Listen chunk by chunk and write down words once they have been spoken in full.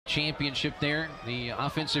championship there. The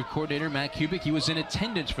offensive coordinator, Matt Kubik, he was in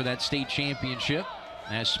attendance for that state championship.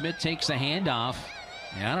 As Smith takes the handoff.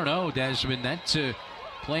 And I don't know, Desmond, that's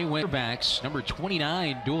play with quarterbacks. Number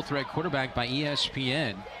 29, dual threat quarterback by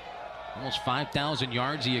ESPN. Almost 5,000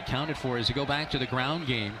 yards he accounted for as they go back to the ground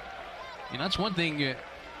game. And that's one thing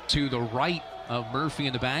to the right of Murphy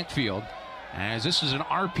in the backfield. As this is an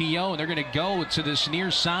RPO, and they're going to go to this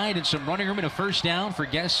near side and some running room and a first down for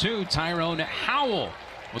guess who? Tyrone Howell.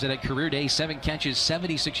 Was at a career day, 7 catches,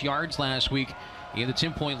 76 yards last week. He had the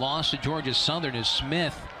 10-point loss to Georgia Southern as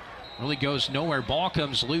Smith really goes nowhere. Ball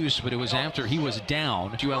comes loose, but it was after he was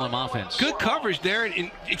down. ULM offense. Good coverage there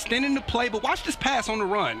and extending the play, but watch this pass on the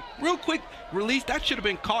run. Real quick release, that should have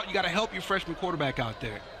been caught. You got to help your freshman quarterback out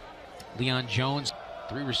there. Leon Jones,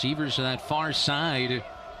 3 receivers to that far side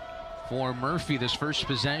for Murphy. This first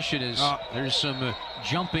possession is there's some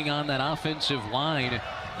jumping on that offensive line.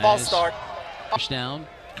 False start. First down.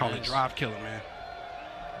 Call it drive killer, man.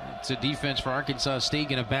 It's a defense for Arkansas State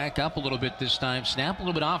going to back up a little bit this time. Snap a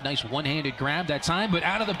little bit off. Nice one-handed grab that time, but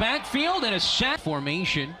out of the backfield and a sack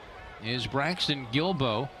formation is Braxton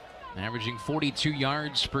Gilbo, averaging 42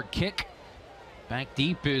 yards per kick. Back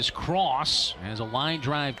deep is Cross as a line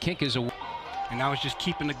drive kick is a. And now it's just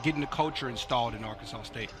getting the culture installed in Arkansas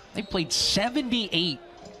State. They played 78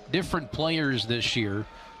 different players this year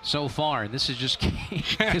so far, and this is just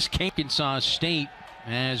Arkansas State.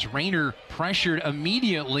 As Rayner pressured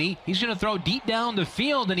immediately, he's going to throw deep down the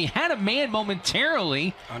field, and he had a man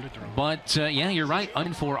momentarily. Underthrown. But, yeah, you're right.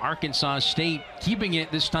 For Arkansas State, keeping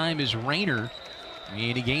it this time is Rayner.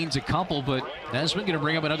 And he gains a couple, but Desmond going to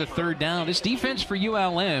bring up another third down. This defense for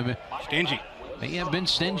ULM. Stingy. They have been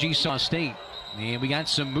stingy, so State. And we got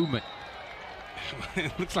some movement.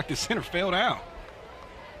 It looks like the center fell down.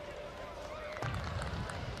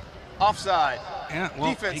 Offside. Yeah, well,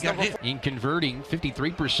 defense he got hit. In converting,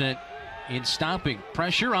 53% in stopping.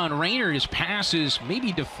 Pressure on Rayner. His passes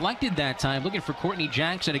maybe deflected that time. Looking for Courtney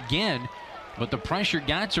Jackson again. But the pressure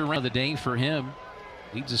got to run the day for him.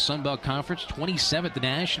 Leads the Sun Belt Conference, 27th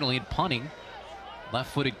nationally in punting.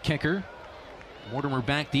 Left-footed kicker. Mortimer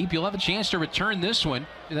back deep. You'll have a chance to return this one.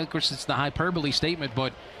 Of course, it's the hyperbole statement,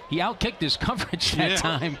 but he outkicked his coverage that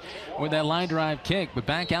time with that line drive kick. But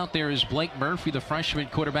back out there is Blake Murphy, the freshman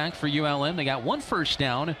quarterback for ULM. They got 1 first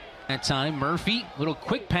down that time. Murphy, little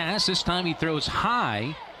quick pass. This time he throws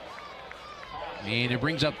high. And it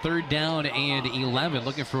brings up 3rd down and 11.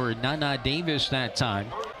 Looking for Nana Davis that time.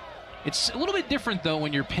 It's a little bit different, though,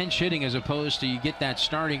 when you're pinch hitting as opposed to you get that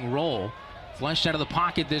starting roll. Flushed out of the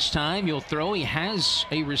pocket this time. He'll throw. He has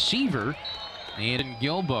a receiver. And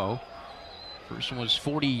Gilbo. First one was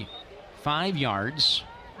 45 yards.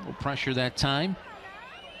 A little pressure that time.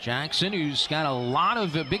 Jackson, who's got a lot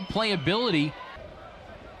of big playability.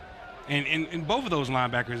 And both of those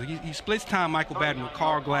linebackers, he splits time Michael Batten with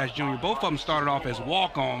Carl Glass Jr. Both of them started off as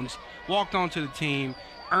walk-ons, walked onto the team,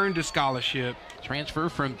 earned a scholarship. Transfer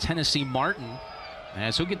from Tennessee Martin.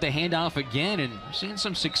 As he'll get the handoff again, and we're seeing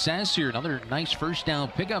some success here. Another nice first down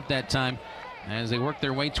pickup that time as they work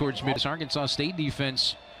their way towards mid. This Arkansas State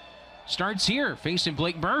defense starts here, facing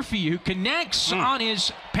Blake Murphy, who connects on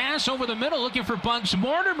his pass over the middle, looking for Bugs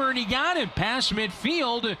Mortimer, and he got him past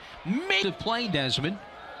midfield. Made the play, Desmond.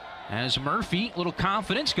 As Murphy, little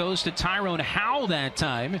confidence, goes to Tyrone Howell that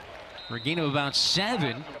time for a gain of about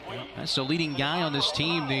 7. That's the leading guy on this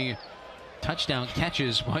team. The touchdown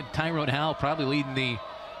catches, but Tyrone Howell probably leading the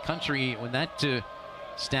country when that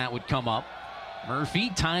stat would come up. Murphy,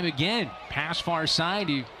 time again. Pass far side.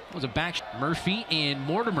 He was a back. Murphy and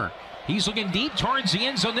Mortimer. He's looking deep towards the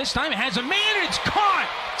end zone this time. Has a man, and it's caught.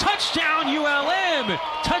 Touchdown ULM.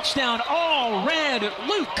 Touchdown all red.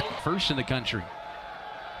 Luke. First in the country.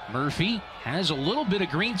 Murphy has a little bit of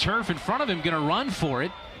green turf in front of him. Going to run for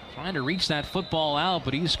it. Trying to reach that football out,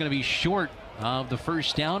 but he's going to be short of the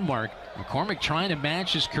first down mark. McCormick trying to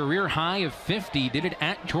match his career high of 50. Did it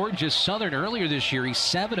at Georgia Southern earlier this year. He's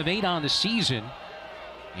 7 of 8 on the season.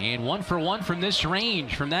 And 1 for 1 from this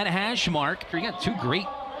range, from that hash mark. We got 2 great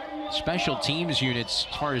special teams units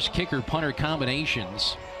as far as kicker-punter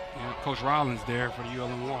combinations. Yeah, Coach Rollins there for the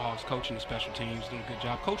ULM Warhawks, coaching the special teams, doing a good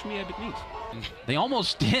job. Coach me at McNeese. They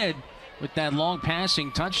almost did with that long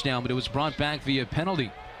passing touchdown, but it was brought back via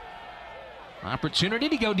penalty. Opportunity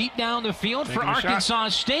to go deep down the field for Arkansas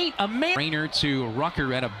State. Rayner to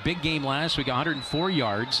Rucker at a big game last week, 104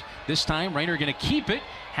 yards. This time, Rayner going to keep it.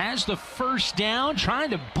 Has the first down,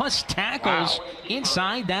 trying to bust tackles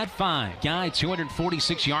inside that 5. Guy,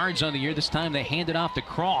 246 yards on the year. This time they handed off to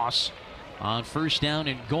Cross on first down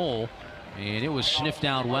and goal. And it was sniffed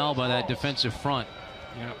out well by that defensive front.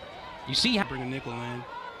 Yeah. You see how... Bring a nickel in.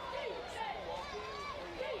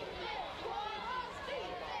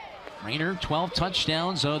 Rayner, 12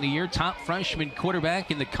 touchdowns on the year, top freshman quarterback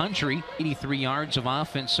in the country. 83 yards of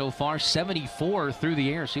offense so far, 74 through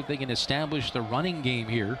the air. See if they can establish the running game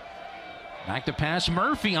here. Back to pass,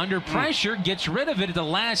 Murphy under pressure, gets rid of it at the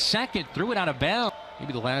last second, threw it out of bounds.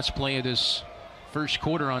 Maybe the last play of this first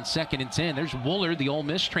quarter on 2nd and 10. There's Woolard, the Ole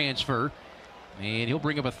Miss transfer, and he'll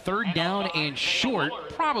bring up a 3rd down and short,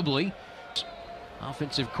 probably.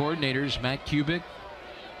 Offensive coordinators, Matt Kubik,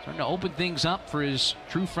 starting to open things up for his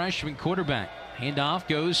true freshman quarterback. Handoff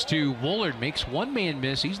goes to Woolard, makes one man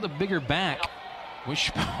miss. He's the bigger back.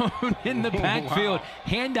 Wishbone in the backfield. Wow.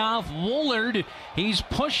 Handoff, Woolard. He's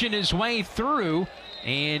pushing his way through,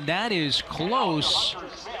 and that is close.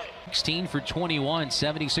 16 for 21,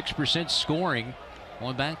 76% scoring.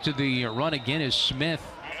 Going back to the run again as Smith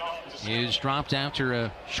is dropped after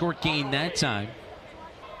a short gain that time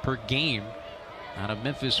per game. Out of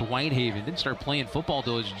Memphis Whitehaven. Didn't start playing football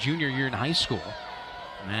till his junior year in high school.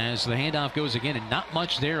 As the handoff goes again, and not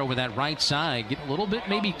much there over that right side. Getting a little bit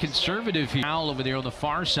maybe conservative here. Foul over there on the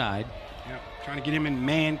far side. Yep. Trying to get him in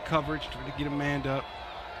man coverage, trying to get him manned up.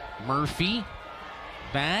 Murphy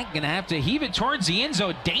back, gonna have to heave it towards the end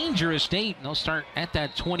zone. Dangerous state. And they'll start at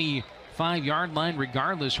that 25-yard line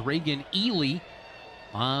regardless. Reagan Ely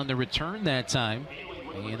on the return that time.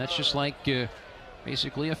 And that's just like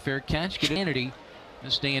basically a fair catch. Good identity.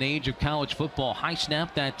 This day and age of college football. High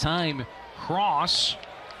snap that time. Cross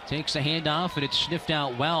takes the handoff, and it's sniffed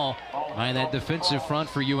out well by that defensive front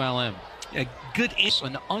for ULM. A good,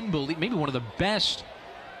 an unbelievable, maybe one of the best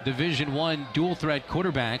Division I dual threat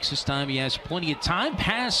quarterbacks. This time he has plenty of time.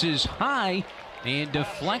 Passes high and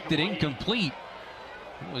deflected, incomplete.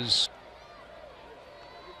 It was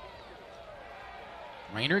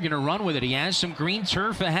Rayner going to run with it. He has some green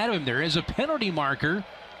turf ahead of him. There is a penalty marker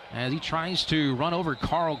as he tries to run over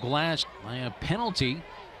Carl Glass by a penalty.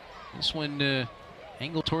 This one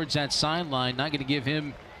angled towards that sideline, not going to give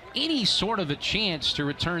him any sort of a chance to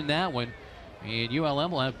return that one. And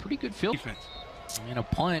ULM will have pretty good field defense. And a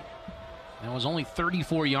punt that was only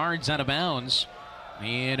 34 yards out of bounds.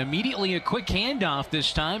 And immediately a quick handoff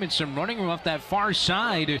this time, and some running room off that far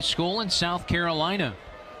side. School in South Carolina.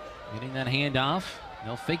 Getting that handoff.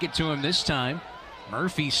 They'll fake it to him this time.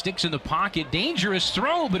 Murphy sticks in the pocket. Dangerous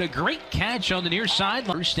throw, but a great catch on the near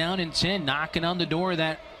sideline. First down and 10, knocking on the door of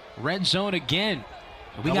that red zone again.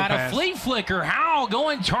 We got a flea flicker. Howell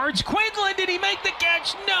going towards Quinlan. Did he make the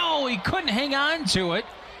catch? No, he couldn't hang on to it.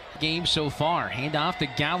 Game so far. Handoff to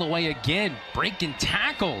Galloway again. Breaking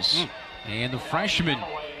tackles. And the freshman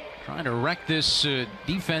trying to wreck this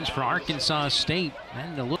defense for Arkansas State.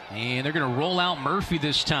 And they're going to roll out Murphy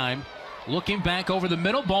this time. Looking back over the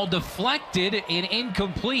middle. Ball deflected and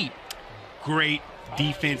incomplete. Great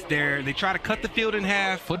defense there. They try to cut the field in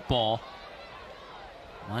half. Football.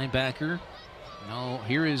 Linebacker. No,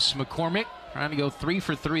 here is McCormick trying to go 3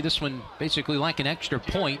 for 3. This one basically like an extra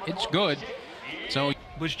point. It's good. So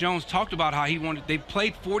Butch Jones talked about how they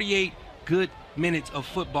played 48 good minutes of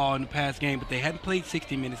football in the past game, but they hadn't played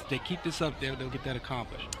 60 minutes. If they keep this up there, they'll get that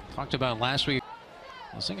accomplished. Talked about last week.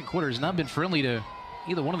 The second quarter has not been friendly to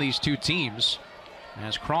either one of these two teams.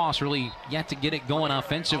 As Cross really yet to get it going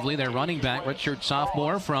offensively. Their running back, redshirt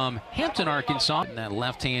sophomore from Hampton, Arkansas. And that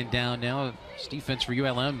left hand down now. It's defense for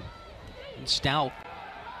ULM. And stout.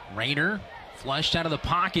 Rayner flushed out of the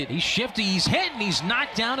pocket. He's shifty. He's hit, and he's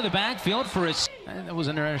knocked down to the backfield for a. That was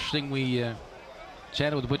interesting. We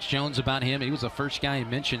chatted with Butch Jones about him. He was the first guy he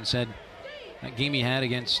mentioned. Said that game he had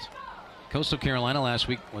against Coastal Carolina last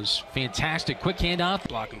week was fantastic. Quick handoff.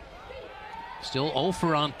 Blocking. Still 0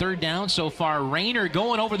 for on 3rd down so far. Rayner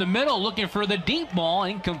going over the middle, looking for the deep ball.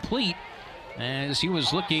 Incomplete. As he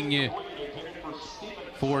was looking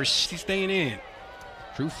for. He's staying in.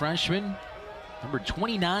 True freshman. Number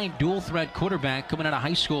 29 dual threat quarterback coming out of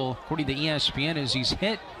high school, according to ESPN, as he's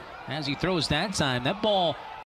hit as he throws that time. That ball